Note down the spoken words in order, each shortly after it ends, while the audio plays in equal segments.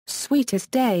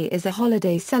Sweetest Day is a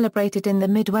holiday celebrated in the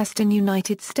Midwestern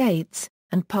United States,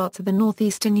 and parts of the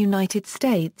Northeastern United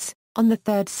States, on the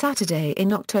third Saturday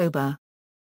in October.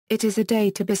 It is a day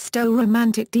to bestow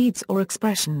romantic deeds or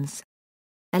expressions.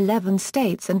 11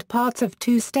 states and parts of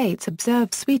 2 states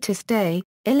observe Sweetest Day: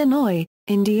 Illinois,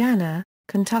 Indiana,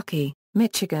 Kentucky,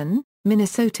 Michigan,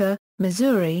 Minnesota,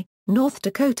 Missouri, North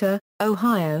Dakota,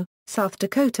 Ohio, South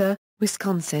Dakota,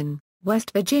 Wisconsin,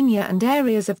 West Virginia and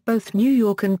areas of both New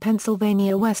York and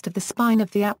Pennsylvania west of the spine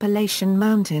of the Appalachian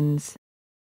Mountains.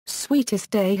 Sweetest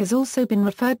Day has also been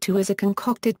referred to as a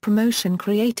concocted promotion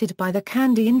created by the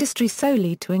candy industry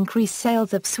solely to increase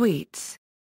sales of sweets.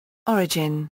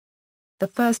 Origin: the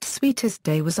first Sweetest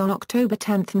Day was on October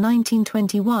 10,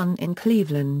 1921 in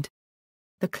Cleveland.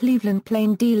 The Cleveland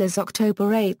Plain Dealer's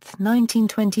October 8,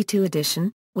 1922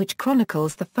 edition, which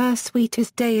chronicles the first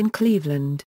Sweetest Day in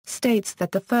Cleveland, states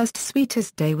that the first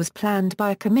Sweetest Day was planned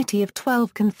by a committee of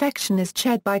 12 confectioners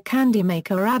chaired by candy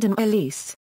maker Adam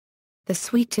Ellis. The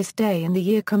Sweetest Day in the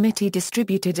Year Committee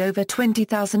distributed over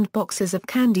 20,000 boxes of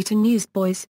candy to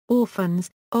newsboys, orphans,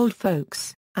 old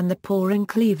folks, and the poor in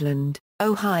Cleveland,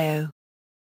 Ohio.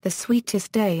 The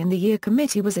Sweetest Day in the Year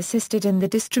Committee was assisted in the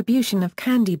distribution of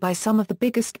candy by some of the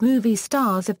biggest movie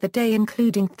stars of the day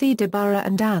including Theda Bara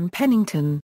and Ann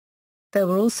Pennington. There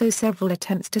were also several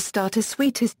attempts to start a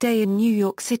Sweetest Day in New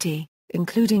York City,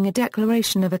 including a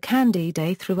declaration of a candy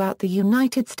day throughout the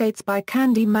United States by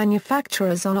candy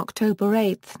manufacturers on October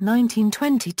 8,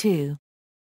 1922.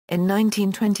 In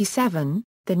 1927,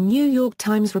 the New York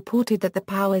Times reported that the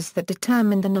powers that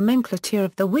determined the nomenclature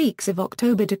of the weeks of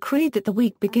October decreed that the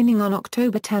week beginning on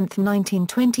October 10,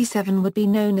 1927 would be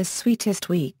known as Sweetest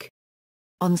Week.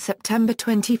 On September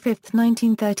 25,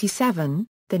 1937,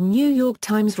 the New York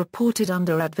Times reported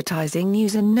under advertising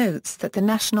news and notes that the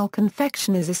National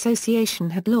Confectioners Association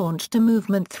had launched a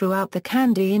movement throughout the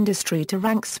candy industry to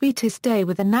rank Sweetest Day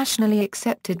with the nationally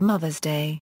accepted Mother's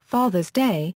Day, Father's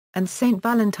Day, and St.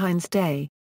 Valentine's Day.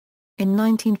 In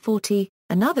 1940,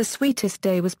 another Sweetest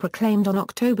Day was proclaimed on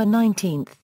October 19.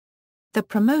 The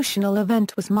promotional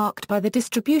event was marked by the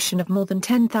distribution of more than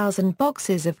 10,000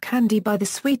 boxes of candy by the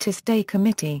Sweetest Day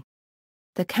Committee.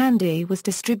 The candy was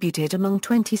distributed among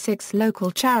 26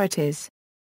 local charities.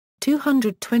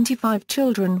 225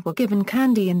 children were given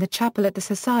candy in the chapel at the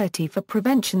Society for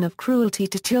Prevention of Cruelty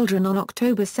to Children on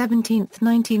October 17,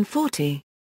 1940.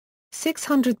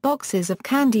 600 boxes of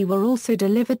candy were also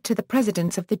delivered to the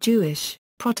presidents of the Jewish,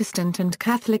 Protestant and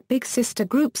Catholic Big Sister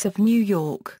groups of New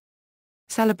York.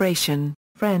 Celebration: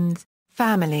 friends,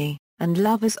 family, and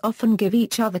lovers often give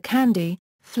each other candy,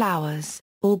 flowers,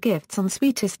 or gifts on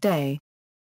Sweetest Day.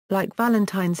 Like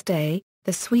Valentine's Day,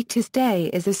 the Sweetest Day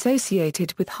is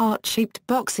associated with heart-shaped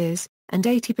boxes, and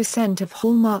 80% of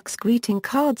Hallmark's greeting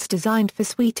cards designed for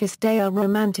Sweetest Day are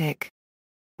romantic.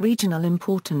 Regional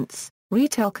importance: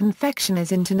 Retail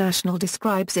Confectioners International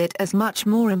describes it as much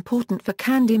more important for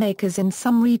candy makers in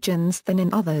some regions than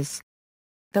in others.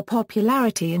 The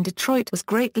popularity in Detroit was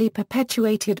greatly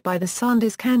perpetuated by the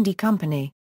Sanders Candy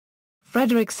Company.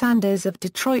 Frederick Sanders of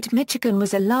Detroit, Michigan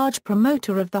was a large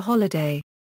promoter of the holiday.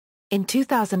 In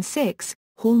 2006,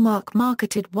 Hallmark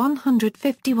marketed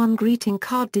 151 greeting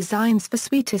card designs for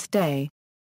Sweetest Day.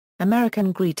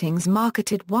 American Greetings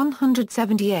marketed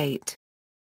 178.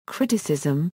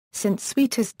 Criticism: since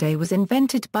Sweetest Day was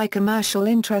invented by commercial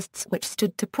interests which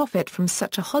stood to profit from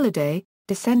such a holiday,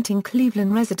 dissenting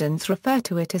Cleveland residents refer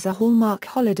to it as a Hallmark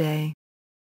holiday.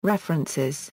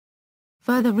 References.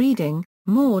 Further reading: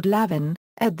 Maud Lavin,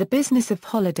 ed. The Business of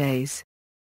Holidays.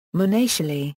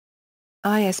 Monatially.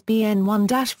 ISBN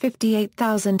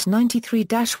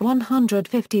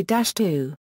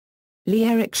 1-58093-150-2. Lee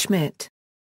Eric Schmidt.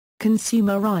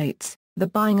 Consumer Rights: The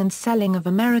Buying and Selling of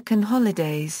American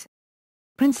Holidays.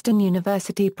 Princeton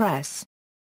University Press.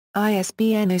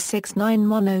 ISBN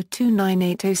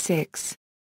 0691029806.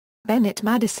 Bennett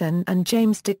Madison and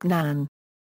James Dignan.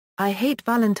 I Hate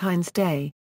Valentine's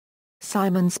Day.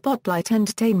 Simon Spotlight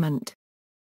Entertainment.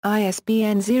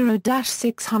 ISBN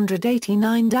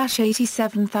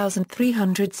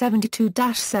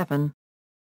 0-689-87372-7.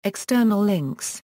 External links